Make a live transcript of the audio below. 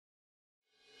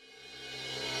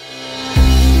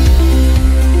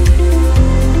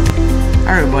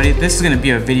everybody, this is going to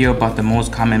be a video about the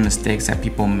most common mistakes that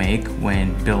people make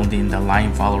when building the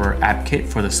Line Follower App Kit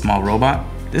for the small robot.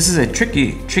 This is a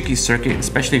tricky circuit,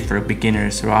 especially for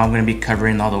beginners, so I'm going to be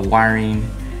covering all the wiring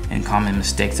and common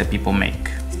mistakes that people make.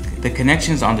 The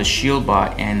connections on the Shield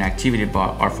Bot and Activity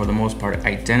Bot are for the most part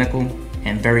identical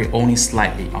and vary only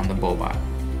slightly on the Bot.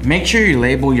 Make sure you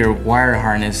label your wire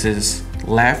harnesses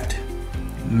left,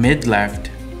 mid-left,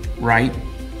 right,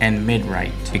 and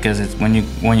mid-right, because it's when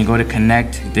you go to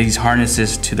connect these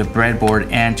harnesses to the breadboard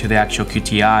and to the actual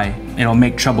QTI, it'll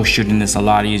make troubleshooting this a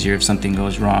lot easier if something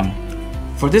goes wrong.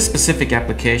 For this specific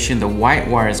application, the white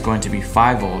wire is going to be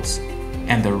 5 volts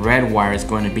and the red wire is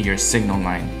going to be your signal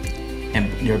line,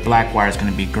 and your black wire is going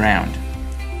to be ground.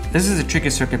 This is a tricky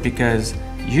circuit because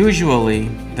usually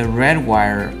the red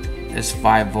wire is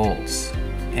 5 volts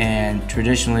and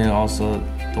traditionally also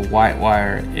the white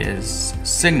wire is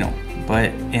signal.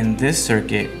 But in this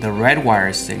circuit, the red wire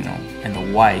is signal and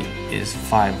the white is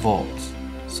 5 volts.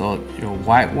 So your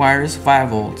white wire is 5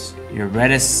 volts, your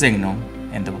red is signal,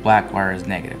 and the black wire is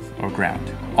negative or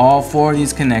ground. All 4 of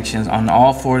these connections on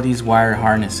all 4 of these wire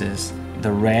harnesses,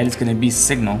 the red is going to be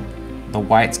signal, the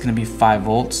white is going to be 5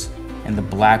 volts, and the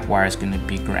black wire is going to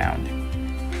be ground.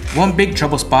 One big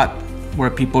trouble spot where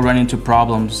people run into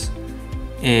problems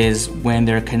is when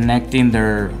they're connecting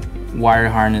their wire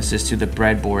harnesses to the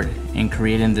breadboard and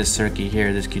creating this circuit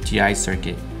here, this QTI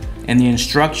circuit. In the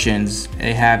instructions,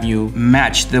 they have you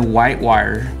match the white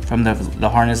wire from the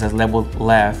harness that's labeled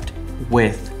left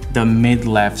with the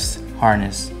mid-left's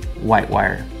harness, white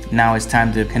wire. Now it's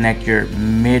time to connect your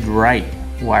mid-right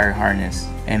wire harness,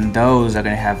 and those are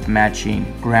going to have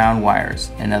matching ground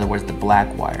wires. In other words, the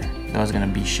black wire. Those are going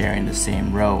to be sharing the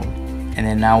same row. And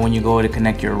then now when you go to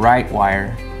connect your right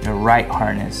wire, your right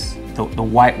harness, the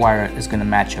white wire is going to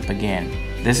match up again.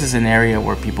 This is an area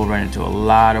where people run into a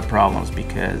lot of problems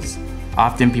because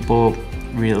often people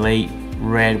relate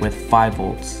red with 5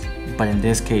 volts, but in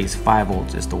this case 5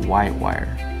 volts is the white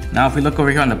wire. Now if we look over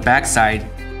here on the back side,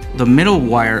 the middle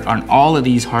wire on all of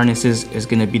these harnesses is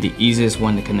going to be the easiest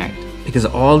one to connect, because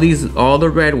all the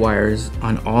red wires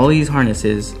on all these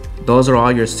harnesses, those are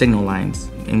all your signal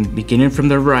lines. And beginning from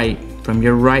the right, from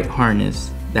your right harness,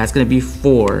 that's going to be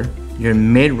 4. Your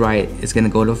mid-right is going to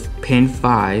go to pin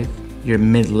 5, your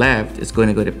mid-left is going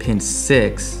to go to pin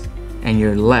 6, and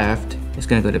your left is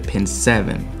going to go to pin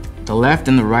 7. The left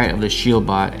and the right of the Shield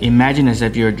Bot, imagine as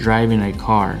if you're driving a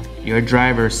car. Your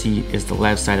driver's seat is the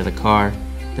left side of the car,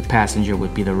 the passenger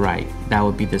would be the right. That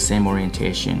would be the same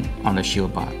orientation on the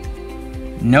Shield Bot.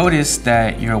 Notice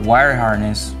that your wire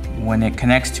harness, when it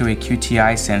connects to a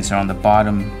QTI sensor on the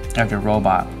bottom of your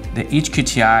robot, each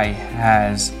QTI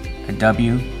has a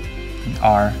W, an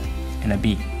R, and a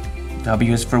B.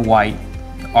 W is for white,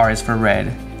 the R is for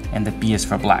red, and the B is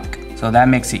for black. So that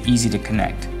makes it easy to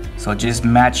connect. So just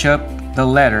match up the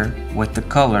letter with the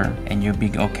color and you'll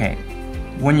be okay.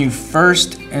 When you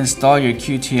first install your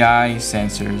QTI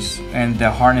sensors and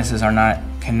the harnesses are not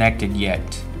connected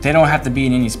yet, they don't have to be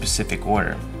in any specific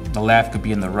order. The left could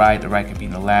be in the right could be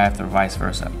in the left, or vice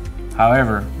versa.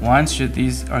 However, once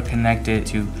these are connected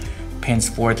to pins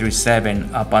 4 through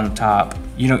 7 up on top,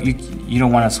 you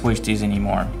don't want to switch these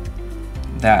anymore.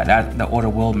 The order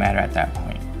will matter at that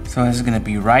point. So this is going to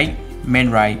be right,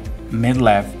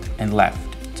 mid-left, and left.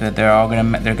 So they're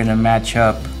gonna match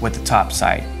up with the top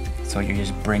side. So you're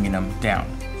just bringing them down.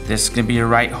 This is going to be your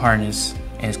right harness,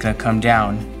 and it's going to come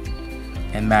down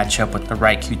and match up with the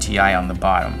right QTI on the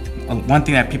bottom. One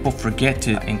thing that people forget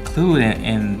to include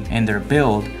in their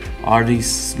build are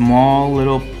these small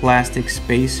little plastic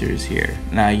spacers here.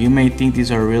 Now you may think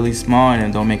these are really small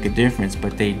and don't make a difference,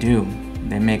 but they do.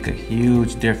 They make a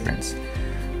huge difference.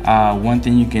 One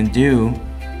thing you can do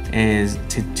is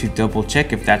to double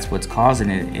check if that's what's causing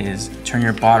it is turn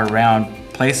your bot around,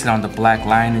 place it on the black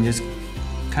line, and just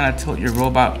kind of tilt your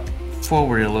robot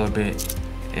forward a little bit.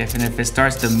 If it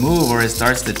starts to move or it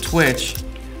starts to twitch,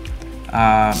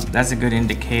 that's a good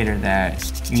indicator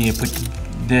that you need to put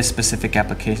this specific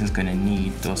application is going to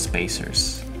need those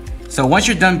spacers. So once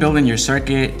you're done building your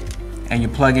circuit and you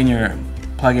plug in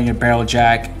your barrel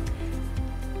jack,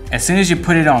 as soon as you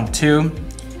put it on 2,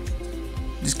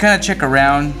 just kind of check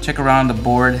around the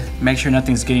board, make sure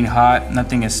nothing's getting hot,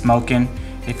 nothing is smoking.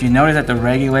 If you notice that the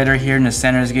regulator here in the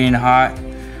center is getting hot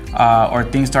or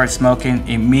things start smoking,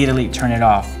 immediately turn it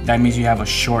off. That means you have a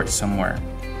short somewhere.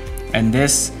 And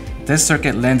this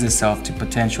circuit lends itself to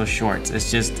potential shorts.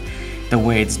 It's just the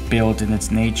way it's built in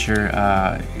its nature.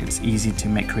 It's easy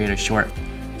to create a short.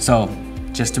 So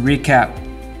just to recap,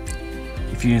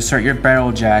 if you insert your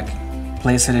barrel jack,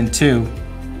 place it in 2,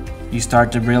 you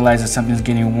start to realize that something's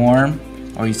getting warm,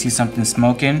 or you see something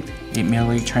smoking,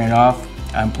 immediately turn it off,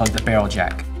 unplug the barrel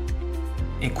jack.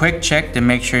 A quick check to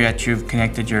make sure that you've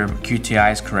connected your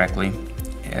QTIs correctly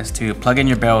is to plug in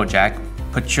your barrel jack,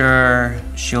 put your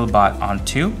shield bot on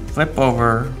 2, flip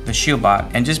over the shield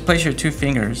bot, and just place your 2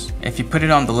 fingers. If you put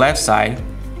it on the left side,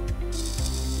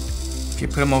 if you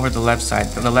put them over the left side,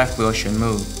 the left wheel should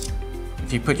move.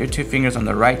 If you put your 2 fingers on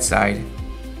the right side,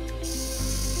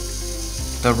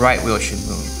 the right wheel should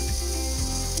move.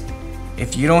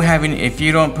 If you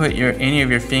don't put any of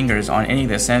your fingers on any of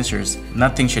the sensors,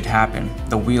 nothing should happen.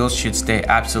 The wheels should stay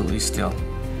absolutely still.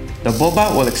 The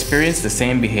Bobot will experience the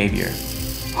same behavior.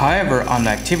 However, on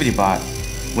the Activity Bot,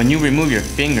 when you remove your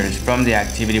fingers from the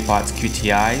Activity Bot's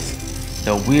QTIs,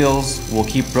 the wheels will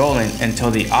keep rolling until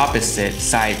the opposite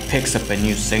side picks up a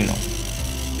new signal.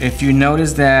 If you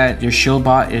notice that your shield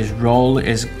bot is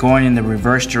going in the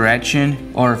reverse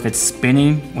direction, or if it's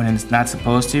spinning when it's not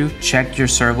supposed to, check your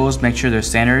servos, make sure they're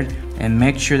centered, and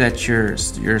make sure that your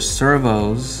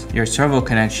servo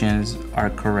connections are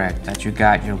correct. That you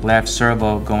got your left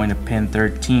servo going to pin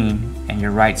 13 and your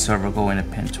right servo going to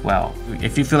pin 12.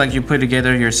 If you feel like you put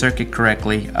together your circuit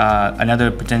correctly,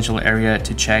 another potential area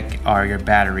to check are your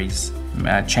batteries.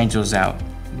 Change those out.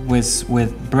 With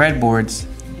breadboards,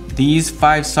 these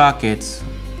 5 sockets,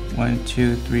 1,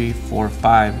 2, 3, 4,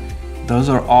 5, those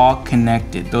are all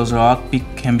connected. Those are all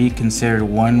can be considered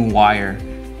one wire.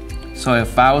 So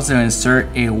if I was to insert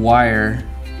a wire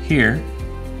here,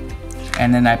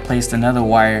 and then I placed another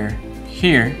wire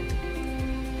here,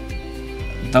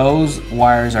 those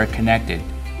wires are connected.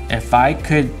 If I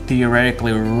could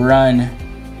theoretically run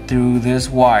through this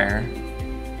wire,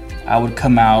 I would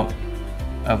come out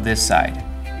of this side.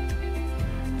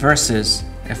 Versus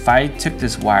if I took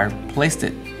this wire, placed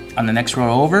it on the next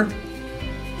row over,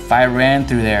 if I ran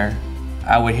through there,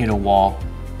 I would hit a wall.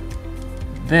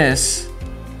 This,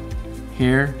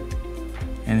 here,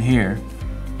 and here,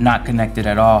 not connected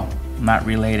at all, not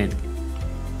related.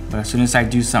 But as soon as I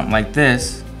do something like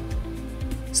this,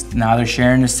 now they're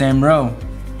sharing the same row,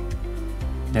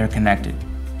 they're connected.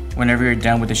 Whenever you're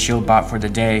done with the shield bot for the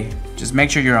day, just make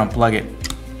sure you unplug it,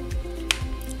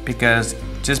 because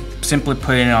just simply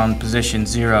putting it on position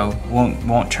 0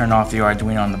 won't turn off the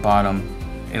Arduino on the bottom.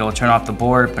 It'll turn off the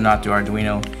board, but not the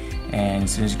Arduino. And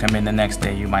as soon as you come in the next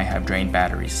day, you might have drained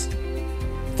batteries.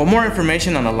 For more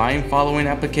information on the line following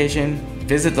application,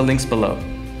 visit the links below.